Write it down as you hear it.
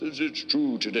as it's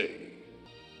true today.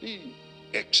 Be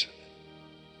excellent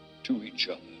to each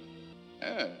other.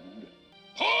 And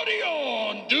party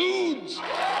on, dudes!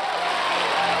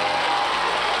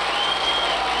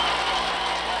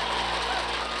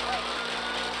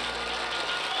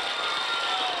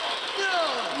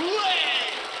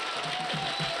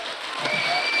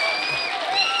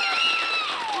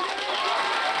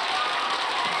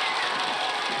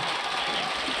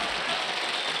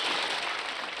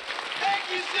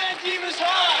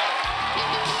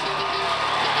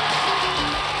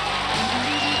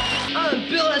 I'm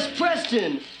Bill S.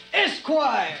 Preston,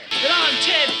 Esquire. And I'm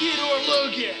Ted Theodore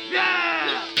Logan.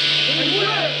 Yeah! And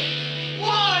we're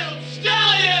Wild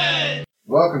Stallions!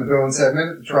 Welcome to Bill and Ted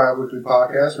Minute, the Tri-Weekly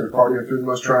podcast where we party through the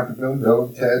most triumphant film, Bill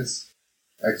and Ted's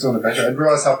Excellent Adventure. I didn't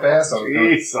realize how fast I was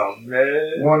going. Jeez,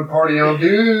 man. One party on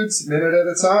dudes, minute at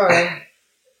a time.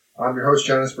 I'm your host,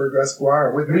 Jonas Berg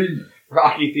Esquire. With me,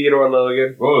 Rocky Theodore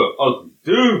Logan. Whoa,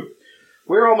 dude.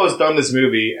 We're almost done this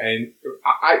movie, and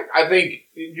I think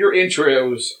your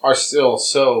intros are still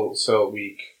so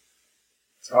weak.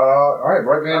 all right,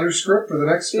 write me a new script for the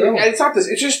next film. And it's not this.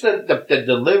 It's just the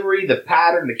delivery, the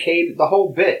pattern, the cadence, the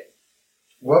whole bit.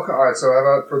 Welcome. All right, so how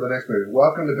about for the next movie?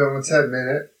 Welcome to Bill and Ted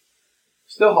Minute.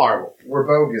 Still horrible. We're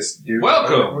bogus, dude.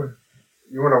 Welcome.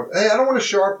 You want to? Hey, I don't want a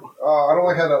sharp. I don't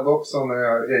like how that looks on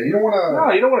the. Yeah, you don't want to.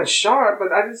 No, you don't want it sharp,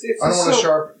 but I don't want a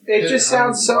sharp. It just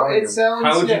sounds so. It sounds.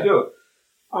 How would you do it?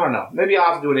 I don't know. Maybe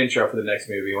I'll have to do an intro for the next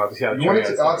movie. We'll have to see how You want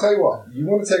to? I'll tell you what. You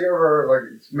want to take over like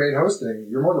main hosting?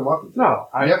 You're more than welcome. No,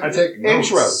 You have to take notes.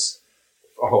 intros.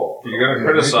 Oh, If you're going to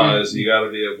criticize, you got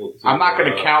to be able to. I'm not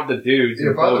going to count the dudes. Yeah,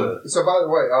 and vote. so by the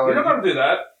way, You're not going to do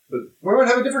that. we might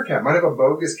have a different count. Might have a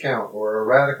bogus count or a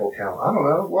radical count. I don't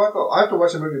know. I have to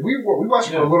watch a movie. We watched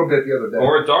it for a little bit the other day.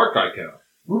 Or a dark eye count.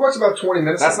 We watched about 20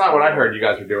 minutes. That's not what I heard you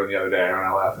guys were doing the other day. I don't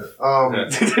know laughing.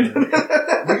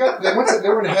 They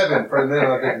were in heaven, and then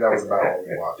I think that was about all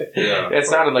we watched. Yeah. It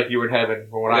sounded like you were in heaven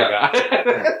from what I got.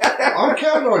 I'm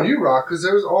counting on you, Rock, because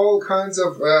there's all kinds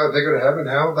of they go to heaven,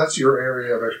 hell. That's your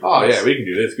area of expertise. Oh yeah, we can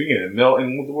do this. We can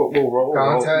Milton. We'll roll.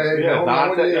 Dante, Yeah, no,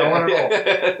 Dante. I want it all.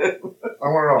 I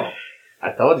want it all.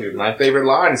 I told you, my favorite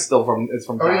line is still from. It's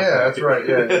from. Oh Dante. yeah, that's right.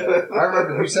 Yeah. I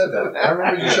remember you said that. I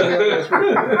remember you showed me that last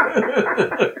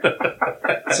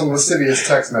week. Some lascivious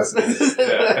text messages.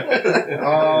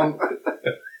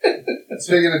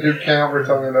 Speaking of dude count, we're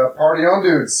talking about Party on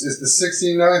Dudes. It's the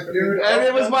 69th dude. And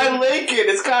it was my Lincoln.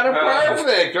 It's kind of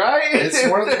perfect, right? It's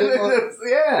one of the big lines.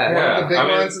 Yeah. One of the big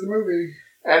lines of the movie.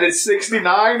 And it's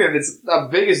 69, and it's the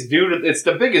biggest dude. It's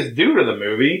the biggest dude of the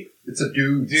movie. It's a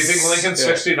dude. Do you think Lincoln's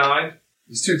 69?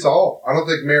 He's too tall. I don't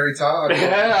think Mary Todd.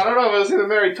 Yeah, I don't know if it was him and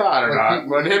Mary Todd or not.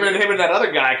 But him and that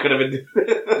other guy could have been.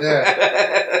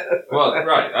 Yeah. Well,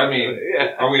 right. I mean,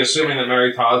 are we assuming that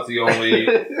Mary Todd's the only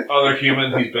other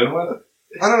human he's been with?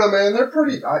 I don't know, man. They're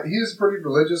pretty. He was pretty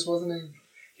religious, wasn't he?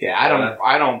 Yeah, I don't.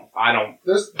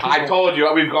 I told you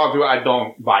we've gone through. I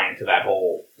don't buy into that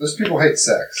whole. Those people hate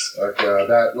sex, like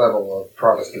that level of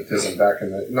Protestantism back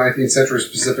in the 19th century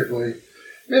specifically.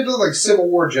 Maybe like Civil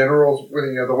War generals, with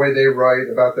the way they write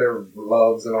about their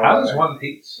loves and all How that. does one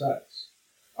hate sex?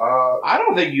 I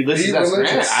don't think Ulysses Be S. Grant.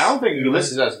 religious. I don't think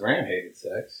Ulysses S. Grant hated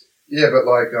sex. Yeah, but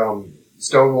like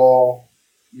Stonewall,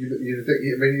 you think?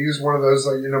 I mean, you use one of those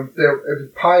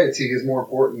piety is more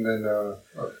important than the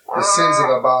sins of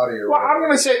the body. Or Well, whatever. I'm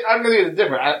gonna say it's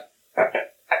different.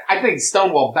 I think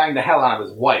Stonewall banged the hell out of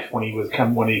his wife when he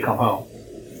come home.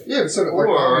 Yeah, but so like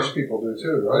Amish people do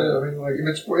too, right? I mean, like if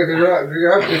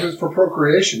it's for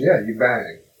procreation, yeah, you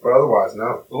bang, but otherwise,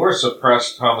 no. Or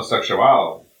suppressed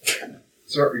homosexuality.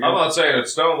 So, I'm not saying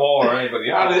it's Stonewall or anybody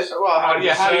else. How do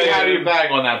you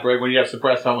bang on that, Brig, when you have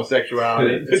suppressed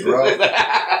homosexuality? It's rough. It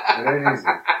ain't easy.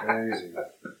 It ain't easy.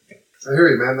 I hear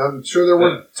you, man. I'm sure there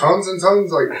were tons and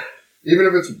tons, like, even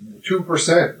if it's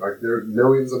 2%, like, there are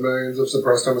millions and millions of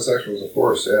suppressed homosexuals, of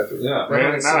course, yeah. Yeah.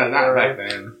 Not back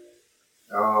then.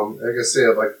 Like I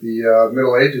said, like the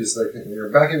Middle Ages, like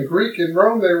back in Greek and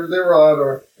Rome, they were allowed.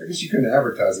 Or I guess you couldn't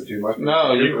advertise it too much.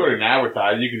 No, you couldn't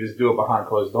advertise. You could just do it behind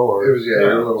closed doors. It was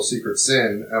a little secret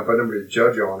sin, but nobody would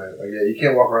judge you on it. Like you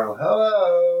can't walk around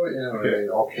hello,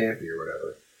 all campy or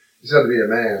whatever. You just had to be a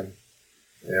man,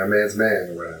 a man's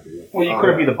man or what have you. Well, you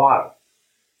couldn't be the bottom.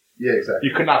 Yeah, exactly.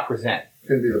 You could not present.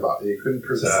 Couldn't be the bottom. You couldn't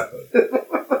present.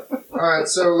 All right,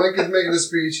 so Lincoln's making a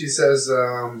speech. He says.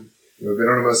 We've been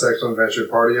on a most excellent adventure.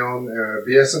 Party on,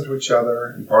 BSing to each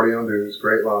other, and party on dudes.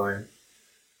 Great line.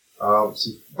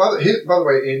 By the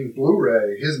way, in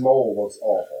Blu-ray, his mole looks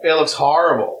awful. It looks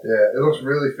horrible. Yeah, it looks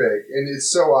really fake, and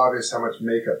it's so obvious how much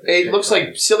makeup. It looks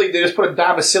like silly. They just put a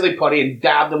dab of silly putty and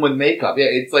dabbed them with makeup. Yeah,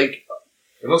 it's like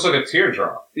It looks like a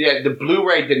teardrop. Yeah, the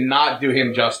Blu-ray did not do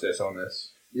him justice on this.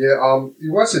 Yeah,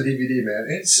 you watch the DVD, man.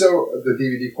 It's so the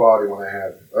DVD quality when I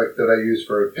have like that I use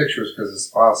for pictures because the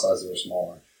file sizes are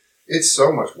smaller. It's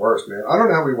so much worse, man. I don't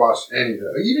know how we watched any of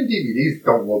it. Even DVDs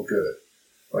don't look good.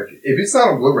 Like if it's not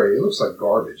on Blu-ray, it looks like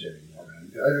garbage anymore,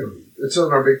 man. It's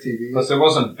on our big TV. Plus, it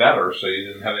wasn't better, so you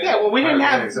didn't have any. Yeah, well, we didn't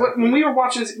have exactly. when we were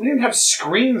watching this. We didn't have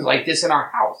screens like this in our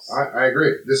house. I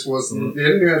agree. This was they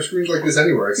didn't even have screens like this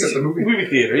anywhere except the movie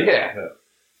theater. Yeah.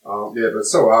 Yeah, but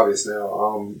it's so obvious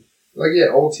now. Like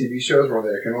old TV shows where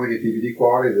they can only get DVD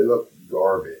quality, they look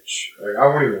garbage. Like I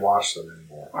won't even watch them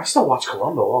anymore. I still watch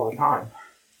Columbo all the time.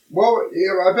 Well,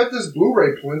 I bet this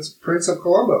Blu-ray Prince of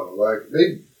Columbo. Like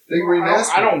they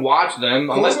remastered. I don't watch them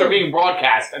unless they're being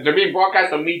broadcast. If they're being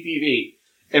broadcast on MeTV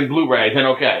and Blu-ray, then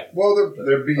okay. Well,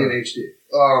 they're being HD.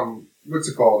 What's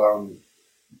it called?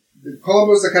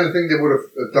 Columbo's the kind of thing they would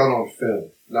have done on film,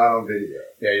 not on video.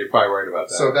 Yeah, you're probably right about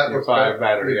that. So that looks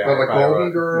better. Yeah, but like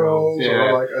Golden Girls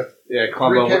or like a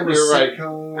Columbo. three-camera You're right.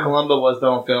 sitcom. Columbo was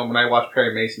done on film, and I watched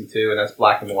Perry Mason too, and that's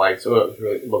black and white, so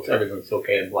it looks everything's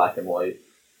okay in black and white.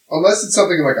 Unless it's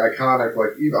something like iconic,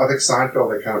 like I think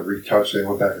Seinfeld, they kind of retouched. They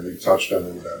went back and retouched them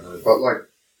or whatever. But like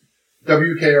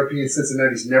WKRP in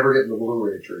Cincinnati's never getting the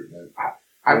Blu-ray treatment.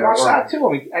 I watched that too.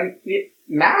 I mean, and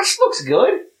MASH looks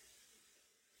good.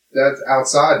 That's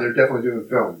outside. They're definitely doing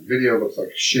film. Video looks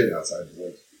like shit outside.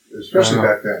 Especially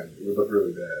back then. It would look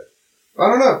really bad. I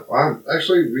don't know.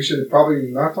 Actually, we should probably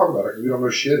not talk about it because we don't know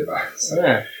shit about it. So.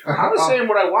 Yeah. I'm just saying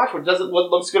what I watch, what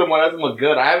looks good and what doesn't look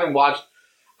good. I have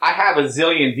a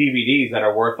zillion DVDs that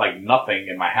are worth like nothing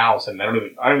in my house, and I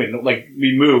don't even like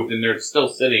we moved and they're still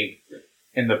sitting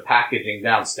in the packaging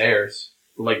downstairs.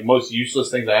 Like most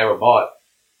useless things I ever bought.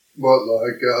 What,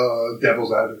 like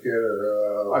Devil's Advocate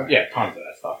or yeah, tons of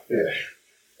that stuff. Yeah.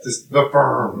 Just The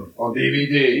Firm on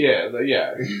DVD.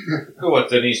 Yeah. What,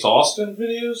 Denise Austin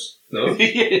videos? No.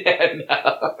 Yeah,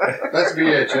 no. That's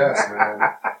VHS, man.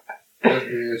 That's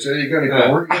VHS. You got any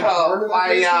porn? Well,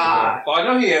 I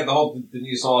know he had the whole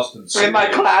Denise Austin series. In my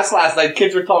class last night,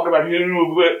 kids were talking about who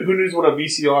knows what a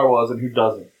VCR was and who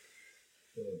doesn't.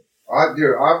 We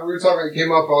were talking, it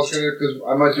came up, I was going to, because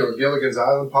I might do a Gilligan's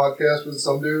Island podcast with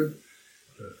some dude.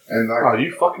 And like, oh,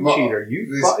 you fucking cheater.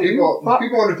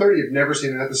 People under 30 have never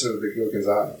seen an episode of the Gilligan's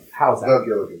Island. How's that? The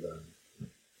Gilligan's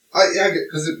Island.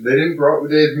 Because they didn't grow up,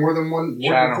 they had more than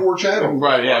 4 channels.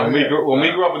 Right, yeah. When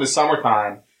we grew up in the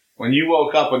summertime, when you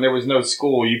woke up and there was no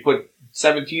school, you put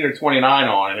 17 or 29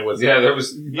 on, and it was there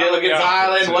was Gilligan's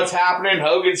Island, What's Happening,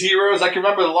 Hogan's Heroes. I can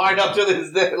remember the lineup to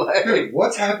this day. Like, dude,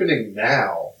 What's Happening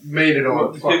Now made it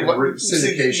on fucking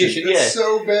syndication. Yeah. It's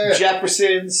so bad.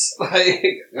 Jeffersons,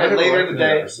 and later in the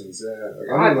day. Jeffersons,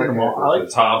 yeah. I like them all. I like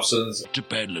the Thompsons.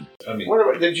 Japan. I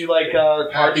mean, did you like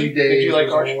Archie? Did you like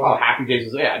Archie? Oh, Happy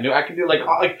Days was I knew I could do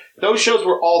like those shows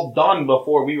were all done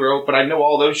before we were open. I know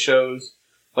all those shows.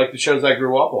 Like the shows I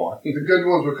grew up on. The good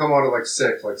ones would come on at like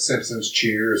 6, like Simpsons,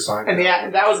 Cheers, Seinfeld.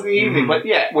 And that was in the evening. But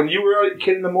yeah, when you were a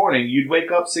kid in the morning, you'd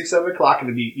wake up 6, 7 o'clock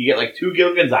and you get like 2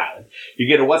 Gilligan's Island. You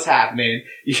get a What's Happening.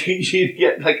 You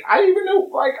get like, I didn't even know,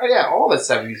 all the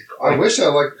 70s. I wish I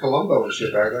liked Columbo and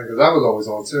shit back then because that was always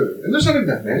on too. And there's not even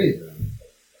that many of them.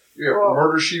 Yeah,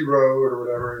 Murder, She Wrote or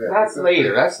whatever. Yeah, that's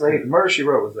later. Murder, She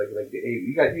Wrote was like the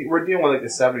 80s. We're dealing with like the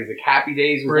 70s. Like Happy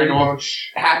Days was Brady on.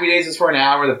 Bunch. Happy Days was for an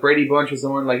hour. The Brady Bunch was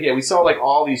on. Like, yeah, we saw like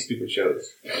all these stupid shows.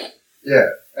 Yeah,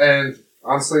 and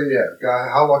honestly, God,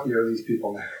 how lucky are these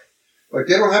people now? Like,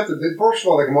 they don't have to. First of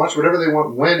all, they can watch whatever they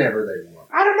want whenever they want.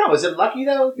 I don't know. Is it lucky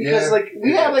though? Because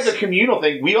we have like a communal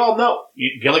thing. We all know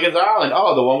Gilligan's Island.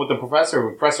 Oh, the one with the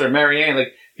Professor and Mary Ann.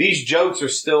 Like these jokes are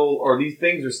still, or these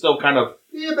things are still kind of.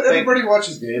 Yeah, but everybody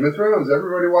watches Game of Thrones.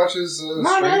 Everybody watches.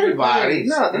 Not everybody.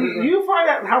 No, you find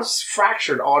out how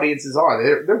fractured audiences are.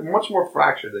 They're much more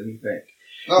fractured than you think.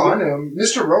 Oh, I know.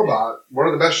 Mr. Robot, one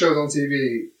of the best shows on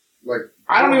TV. Like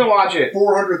I don't even watch it.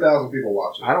 400,000 people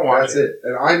watch it. I don't watch it. That's it.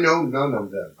 And I know none of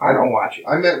them. I don't watch it.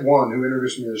 I met one who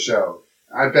introduced me to the show.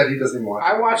 I bet he doesn't watch it.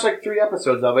 I watched like 3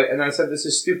 episodes of it, and I said, "This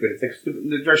is stupid. It's like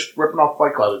stupid. They're just ripping off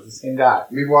Fight Club. It's the same guy."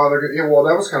 Meanwhile,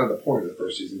 that was kind of the point of the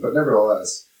first season. But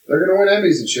nevertheless, they're going to win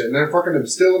Emmys and shit, and they're fucking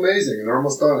still amazing, and they're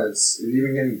almost done. It's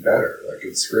even getting better. Like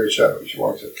it's a great show. You should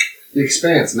watch it. The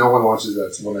Expanse. No one watches that.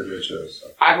 It's one of the great shows. So.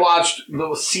 I watched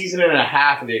the season and a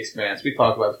half of The Expanse. We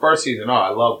talked about the first season. Oh, I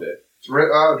loved it. It's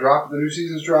the new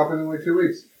season's dropping in like 2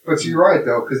 weeks. But you're right,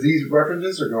 though, because these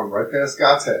references are going right past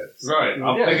Scott's head. Right.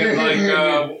 I'm thinking,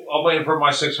 I'm waiting for my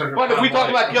 600. But if we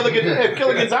talk about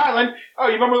Gilligan's Island, oh,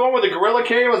 you remember the one where the gorilla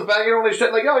king was banging all this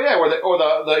shit? Like, oh, yeah, or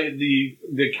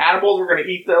the cannibals were going to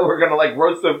eat, we're going to, like,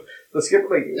 roast the skipper.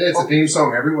 Like, it's a theme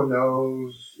song everyone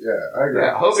knows. Yeah, I agree.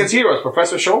 Yeah, Hogan's Heroes,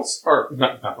 Professor Schultz, or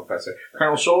not Professor,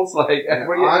 Colonel Schultz. Like, Yeah,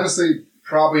 what do you- honestly,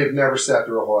 probably have never sat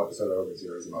through a whole episode of Hogan's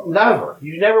Heroes in my life. never.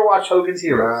 You never watched Hogan's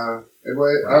Heroes. It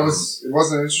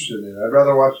wasn't interested in it. I'd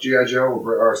rather watch G.I. Joe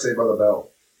or Saved by the Bell.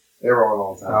 They were on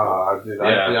all the time. Oh, dude,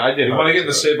 Yeah. I did. You want to get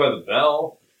into Saved by the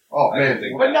Bell? Oh I man,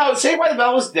 think- But no, Saved by the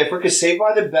Bell was different because Saved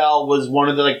by the Bell was one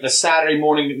of the Saturday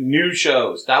morning news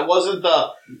shows. That wasn't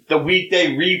the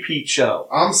weekday repeat show.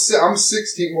 I'm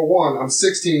 16. Well, I'm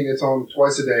 16. It's on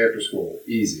twice a day after school.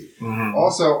 Easy. Mm-hmm.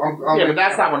 Also, I'm Yeah, but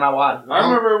that's not when I watched. I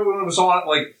remember when it was on at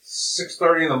like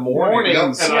 6:30 in the morning,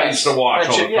 Mornings, and I yes. used to watch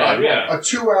all the time. Yeah. Yeah. a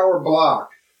 2-hour block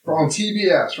on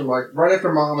TBS from like right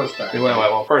after Mama's back.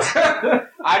 Well, first,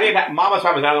 I didn't have, Mama's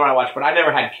Time was another one I watched, but I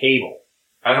never had cable.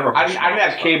 I never. I didn't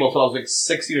have cable until I was like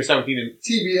 16 or 17 and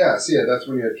TBS, yeah, that's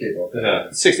when you had cable. Yeah.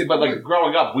 16, but like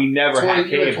growing up, we never had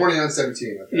cable.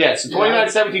 2917. Okay. Yes, 29,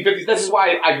 17, 50. This is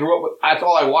why I grew up with, that's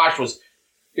all I watched was,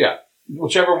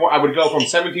 whichever one, I would go from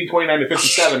 17, 29 to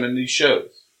 57 in these shows.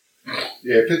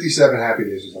 Yeah, 57 Happy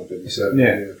Days was on 57.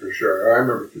 Yeah. For sure. I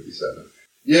remember 57.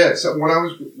 Yeah, so when I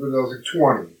was like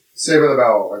 20, Saved by the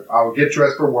Bell, like I would get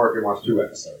dressed for work and watch 2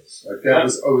 episodes. Like that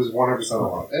was 100% a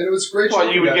lot, and it was a great. Well,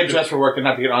 show you for would that, get because- dressed for work and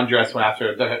have to get undressed when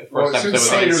after the Well, first as soon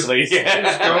episode as was Slater's- obviously. as soon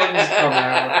as Jones come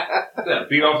out. Yeah,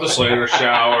 beat off the Slater,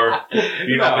 shower,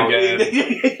 beat up again.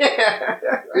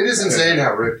 It is insane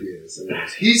how ripped he is. I mean,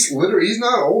 he's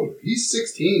not older. He's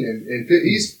 16, and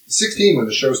he's 16 when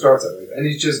the show starts, I believe, and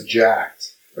he's just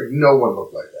jacked. Like no one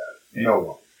looked like that. No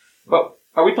one. But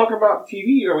are we talking about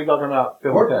TV or are we talking about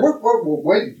film?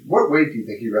 What weight do you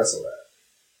think he wrestled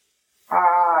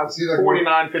at? Is he like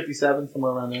 49, 57,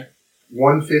 somewhere around there.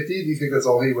 150? Do you think that's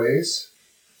all he weighs?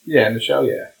 Yeah, in the show,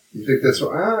 yeah. You think that's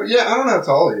what? Yeah, I don't know how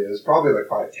tall he is. Probably like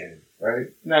 5'10", right?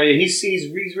 No, yeah, he's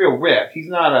real ripped. He's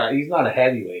not a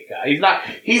heavyweight guy.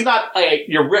 He's not like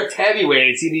your ripped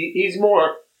heavyweights. He's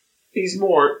more He's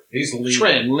lean.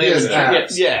 trim, He has lean.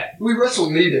 abs. Yeah. We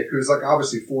wrestled Nedick, who's like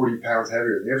obviously 40 pounds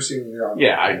heavier. You ever seen him?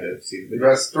 Yeah, I did see He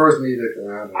the throws Nedick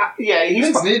around. yeah,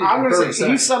 Vince Nedick I'm in gonna 30 say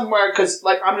he's somewhere because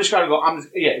like I'm just trying to go.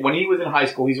 When he was in high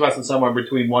school, he's wrestling somewhere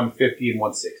between 150 and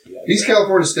 160. He's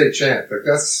California state champ. Like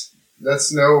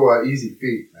that's no easy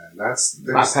feat, man. That's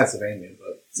not Pennsylvania,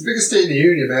 but it's the biggest state in the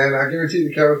union, man. I guarantee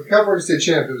the California state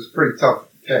champ. It was a pretty tough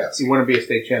task. you want to be a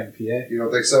state champ in PA. You don't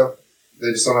think so?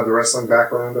 They just don't have the wrestling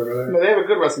background over there. No, they have a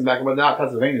good wrestling background, but not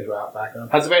Pennsylvania's background.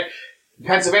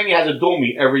 Pennsylvania has a dual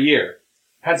meet every year.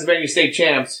 Pennsylvania state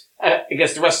champs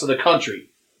against the rest of the country,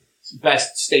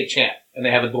 best state champ, and they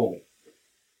have a dual meet,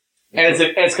 and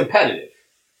it's competitive.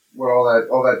 What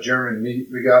all that German meat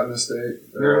we got in the state?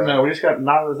 No, we just got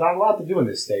there's not a lot to do in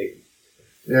this state.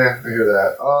 Yeah, I hear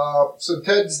that. So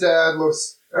Ted's dad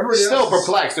looks. Everybody Still else is-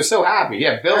 perplexed. They're so happy.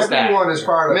 Yeah, Bill's dad. Everyone is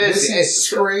fired up. Missy- Missy's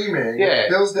screaming. Yeah.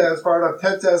 Bill's dad's fired up.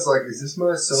 Ted's dad's like, "Is this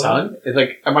my son?" Son? It's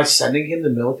like, am I sending him to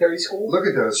military school? Look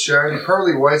at those shiny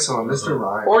pearly whites on Mr.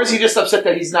 Ryan. Or is he just upset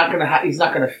that he's not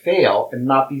gonna fail and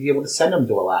not be able to send him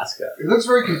to Alaska? He looks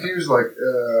very confused. Like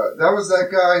that was that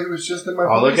guy who was just in my.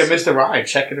 Oh, look police. at Mr. Ryan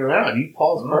checking it out. He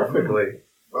paused perfectly.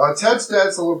 Ted's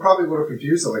dad's probably a little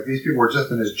confused. Like these people were just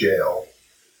in his jail,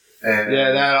 and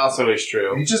Yeah, that also is he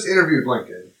true. just interviewed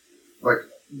Lincoln like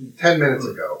 10 minutes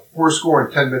ago. We're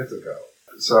scoring 10 minutes ago.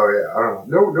 So yeah, I don't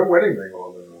know. No wedding ring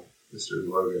on Mr.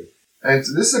 Logan. And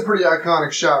so this is a pretty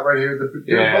iconic shot right here. They're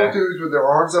both dudes with their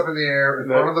arms up in the air in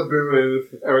front of the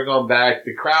booth. And we're going back.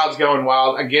 The crowd's going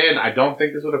wild. Again, I don't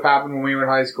think this would have happened when we were in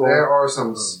high school. There are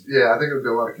some, I think it would be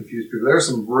a lot of confused people. There are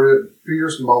some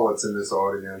fierce mullets in this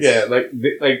audience. Yeah, like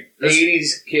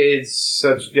 80s kids,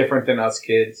 such different than us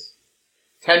kids.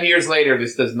 10 years later,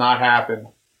 this does not happen.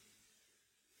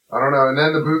 I don't know. And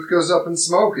then the booth goes up in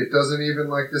smoke. It doesn't even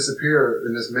disappear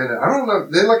in this minute. I don't know.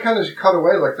 They kind of cut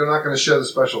away like they're not going to show the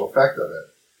special effect of it.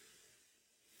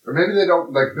 Or maybe they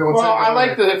don't like Bill and Well, Ted. I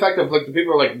like the effect of the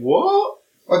people are like, what?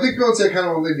 I think Bill and Ted kind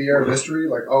of want to leave the air of mystery.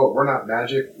 Like, oh, we're not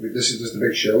magic. This is just a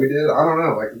big show we did. I don't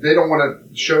know. Like, they don't want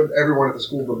to show everyone at the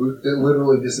school the booth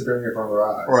literally disappearing in front of their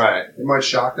eyes. Right. It might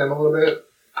shock them a little bit.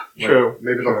 True. Like,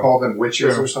 maybe they'll call them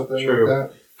witches or something like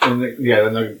that. And then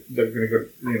they're going to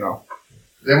go,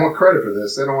 They want credit for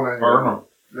this. They don't want to burn them.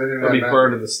 They didn't They'll be have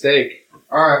burned to the stake.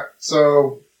 All right,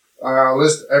 so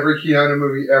list every Keanu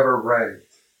movie ever ranked.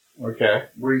 Okay.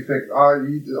 What do you think?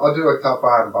 I'll do like top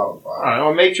 5 and bottom 5. All right.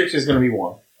 Well, Matrix is going to be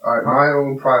one. All right, My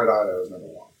Own Private Idaho is number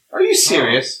 1. Are you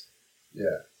serious? Yeah,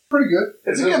 pretty good.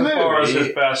 It's a Is this good as far as movie.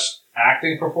 his best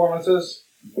acting performances?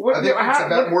 What, I think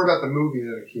it's more about the movie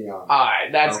than a Keanu. all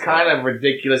right, that's kind of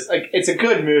ridiculous. Like, it's a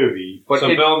good movie, but So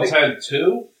Bill and Ted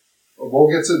 2? We'll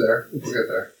get to there. We'll get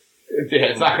there. Yeah,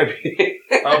 it's not gonna be.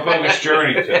 Bogus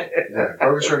Journey 2. Yeah,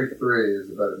 Bogus Journey 3 is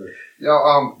a better movie.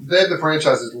 They have the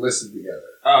franchises listed together.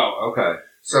 Oh, okay.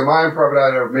 So mine, Private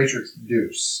Idaho, Matrix,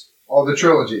 Deuce, all the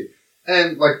trilogy,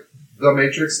 and like The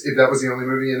Matrix. If that was the only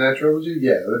movie in that trilogy,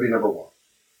 yeah, that'd be number one.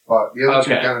 But the other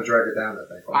two kind of drag it down. I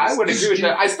think. I would agree with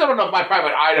that. I still don't know if my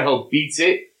Private Idaho beats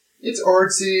it. It's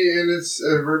artsy and it's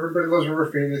everybody loves River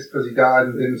Phoenix because he died.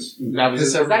 And then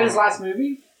Was that his last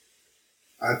movie?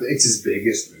 I think it's his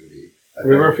biggest movie.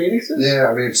 River Phoenix's? Yeah,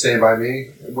 I mean, Stand By Me.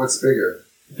 What's bigger?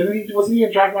 Wasn't he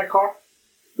in Drive My Car?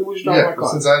 Who was Drive My Car?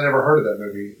 Since I never heard of that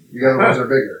movie, the other ones are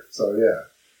bigger. So yeah.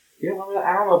 Yeah,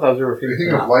 I don't know if that was River Phoenix.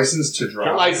 You think of License to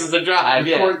Drive? License to Drive.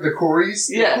 Yeah. The Coreys.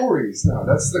 Yeah. The Coreys. No,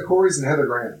 that's the Coreys and Heather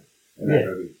Graham in that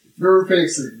movie. River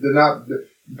Phoenix did not go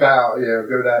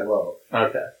that low.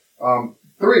 Okay.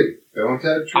 3. Bill and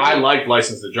Ted. I liked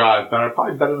License to Drive, but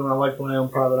probably better than I liked my own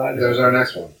Private Idaho. There's our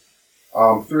next one.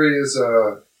 3 is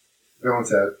Bill and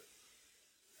Ted.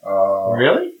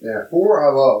 Really? Yeah. 4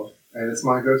 I love, and it's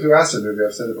my go-to acid movie.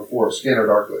 I've said it before. Scanner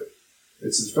Darkly.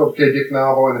 It's a Philip K. Dick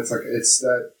novel, and it's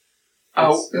that. Who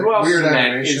else weird is in that?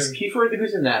 animation. Is Kiefer?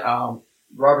 Who's in that?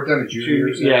 Robert Downey Jr.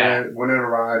 is in it, Winona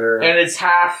Ryder. And it's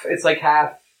like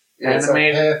half it's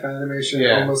animated. like half animation,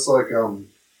 almost like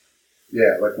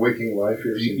like Waking Life.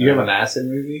 You have an acid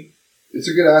movie? It's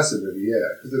a good acid movie, yeah.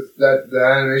 Because the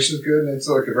animation's good, and it's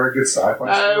like a very good sci-fi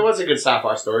story. It was a good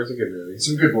sci-fi story. It's a good movie.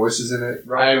 Some good voices in it.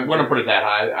 I wouldn't put it that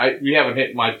high. We haven't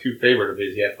hit my 2 favorite of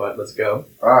his yet, but let's go.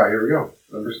 All right, here we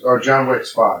go. John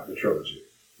Wick's 5, the trilogy.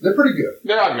 They're pretty good.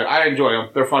 They're all good. I enjoy them.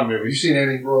 They're fun Have you movies. seen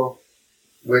any, bro?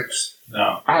 Wicks?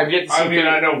 No. I have yet to see.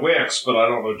 I know Wicks, but I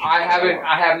don't know.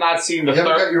 I have not seen the You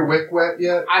haven't third. got your Wick wet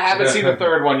yet? I haven't seen the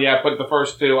third one yet, but the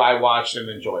first 2 I watched and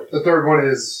enjoyed. The third one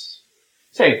is...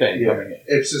 Same thing. Yeah, Coming in.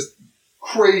 it's just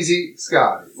crazy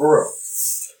Scotty, for real.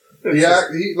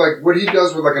 What he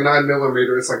does with like a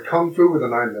 9mm, it's like kung fu with a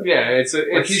 9mm. Yeah,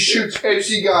 Like he shoots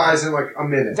 50 guys in like a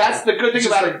minute. That's the good thing He's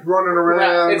about just like running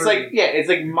around. It's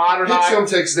like modernized. Hits him,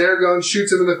 takes their gun,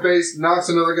 shoots him in the face, knocks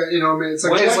another guy. You know what I mean? It's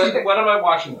like When am I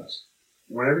watching this?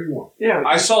 whenever you want. Yeah,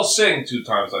 I saw Sing 2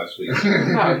 times last week.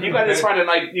 no, you got this Friday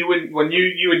night. When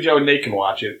you and Joe and Nate can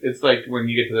watch it. It's like when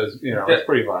you get to those. It's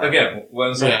pretty violent. Again,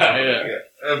 when's that happening?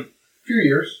 A few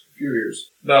years.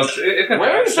 No, it can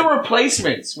Where's the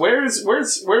replacements? Where's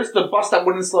the bus that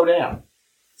wouldn't slow down?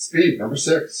 Speed, number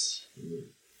 6. They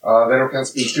don't count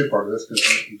Speed 2 part of this because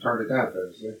he turned it down,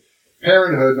 obviously.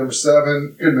 Parenthood, number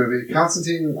 7. Good movie.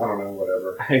 Constantine, I don't know,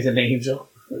 whatever. He's an angel.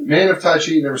 Man of Tai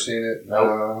Chi, never seen it.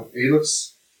 Nope. He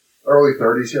looks early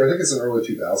 30s here. I think it's an early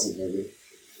 2000s movie.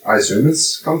 I assume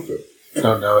it's Kung Fu.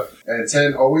 Don't know it. And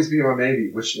 10, Always Be My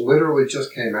Maybe, which literally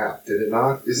just came out. Did it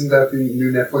not? Isn't that the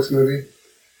new Netflix movie?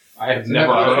 I have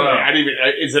never heard of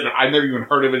it. I've never even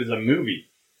heard of it as a movie.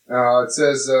 It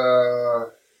says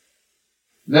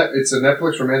it's a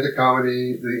Netflix romantic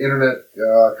comedy. The internet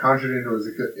conjured into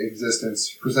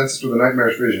existence, presents us with a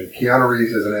nightmarish vision. Keanu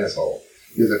Reeves is an asshole.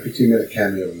 He has a 15-minute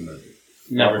cameo in the movie.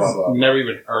 Never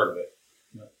even heard of it.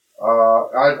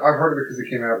 I've heard of it because it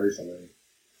came out recently.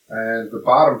 And the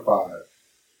bottom 5.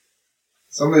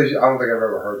 Some of these I don't think I've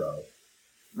ever heard of.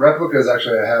 Replicas,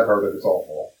 actually, I have heard of. It's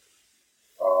awful.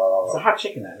 There's a hot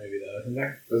chick in that movie, though, isn't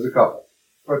there? There's a couple.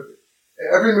 But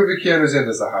every movie Keanu's in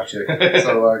is a hot chick.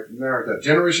 So, narrow it down.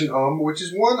 Generation which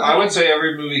is one... I would say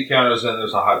every movie Keanu's in,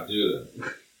 there's a hot dude in.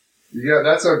 Yeah,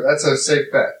 that's a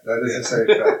safe bet. That is a safe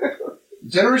bet.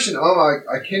 Generation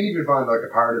I can't even find like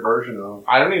a pirated version of.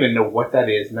 I don't even know what that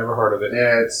is. Never heard of it.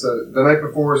 Yeah, it's The Night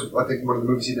Before is, I think, one of the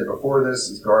movies he did before this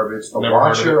is garbage. The Never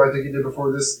heard of Watcher, I think he did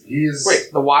before this.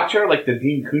 Wait, The Watcher, like the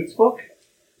Dean Koontz book?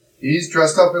 He's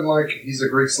dressed up in like he's a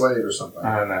Greek slave or something.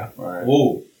 I don't know. All right.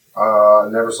 Ooh.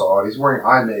 Never saw it. He's wearing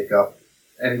eye makeup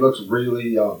and he looks really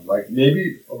young. Like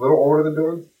maybe a little older than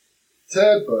Bill and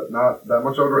Ted, but not that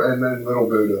much older. And then Little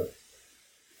Buddha.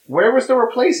 Where was the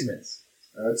replacements?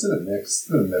 It's in the mix. It's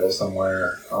in the middle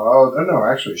somewhere. Oh, no,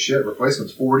 actually, shit.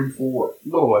 Replacement's 44.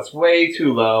 Oh, it's way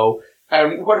too low.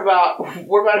 And what about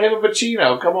him and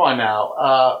Pacino? Come on now.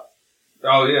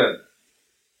 Oh, yeah.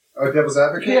 Devil's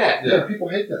Advocate? Yeah. People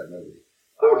hate that movie.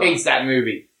 Who hates that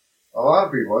movie? A lot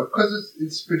of people. Because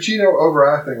it's Pacino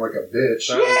overacting like a bitch.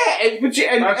 It's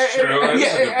Pacino. That's true. That's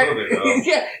a good movie, though.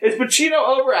 Yeah, it's Pacino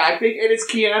overacting and it's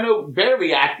Keanu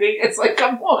barely acting. It's like,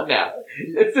 come on now.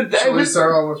 It's the Charlize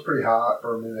Theron was pretty hot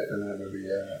for a minute in that movie,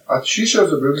 yeah. She shows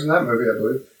her boobs in that movie, I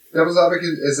believe. Devil's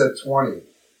Advocate is at 20.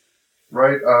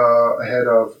 Right ahead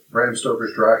of Bram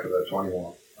Stoker's Dracula at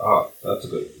 21. Oh, that's a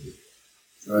good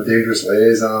movie. Dangerous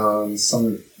Liaisons,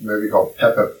 some movie called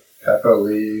Peppa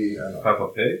Lee. Peppa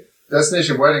Pig?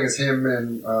 Destination Wedding is him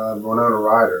and Winona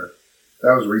Ryder.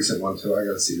 That was a recent one too. I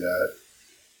got to see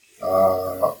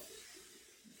that.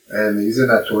 And he's in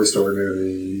that Toy Story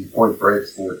movie. Point Break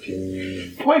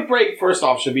 14. Point Break, first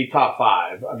off, should be top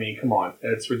 5. I mean, come on,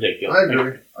 it's ridiculous. I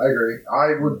agree.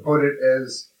 I would put it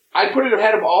as. I'd put it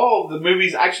ahead of all of the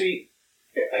movies. Actually,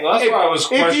 Well, that's why I was if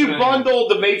questioning. you bundled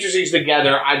the Matrices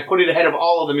together, I'd put it ahead of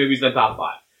all of the movies in the top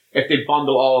 5. If they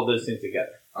bundle all of those things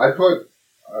together. I put.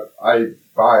 I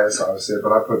bias, obviously,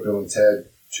 but I put Bill and Ted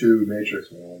 2, Matrix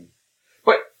 1.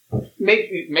 But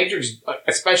Matrix,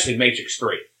 especially Matrix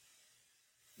 3.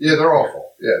 Yeah, they're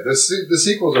awful. Yeah, the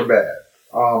sequels are bad.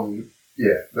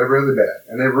 Yeah, they're really bad.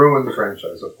 And they ruined the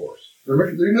franchise, of course. They're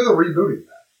rebooting that.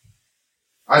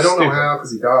 I don't know how,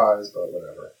 because he dies, but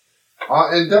whatever.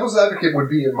 And Devil's Advocate would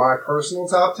be in my personal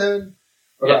top 10,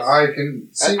 but Yes. I can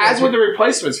see... As with the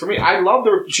replacements, for me, I love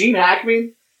the Gene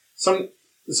Hackman, some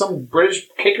British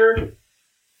kicker,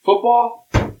 football.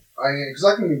 Because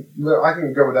I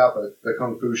can go without the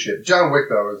kung fu shit. John Wick,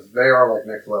 though, they are like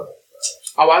next level.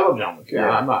 Oh, I love John Wick. Yeah, Yeah.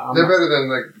 I'm They're not- better than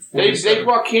like... They 47.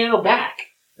 brought Keanu back.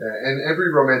 Yeah, and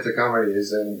every romantic comedy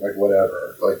is in like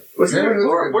whatever. Like Wasn't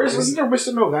Parenthood's there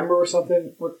Mr. November or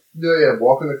something? What? Yeah,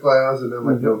 Walk in the Clouds, and then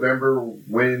like Mhm. November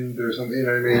Wind or something. You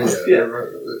know what I mean? Yeah.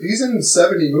 He's in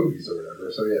 70 movies or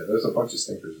whatever. So yeah, there's a bunch of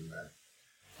stinkers in there.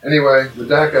 Anyway, with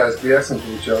that, guys, be excellent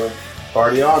to each other.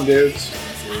 Party on, dudes.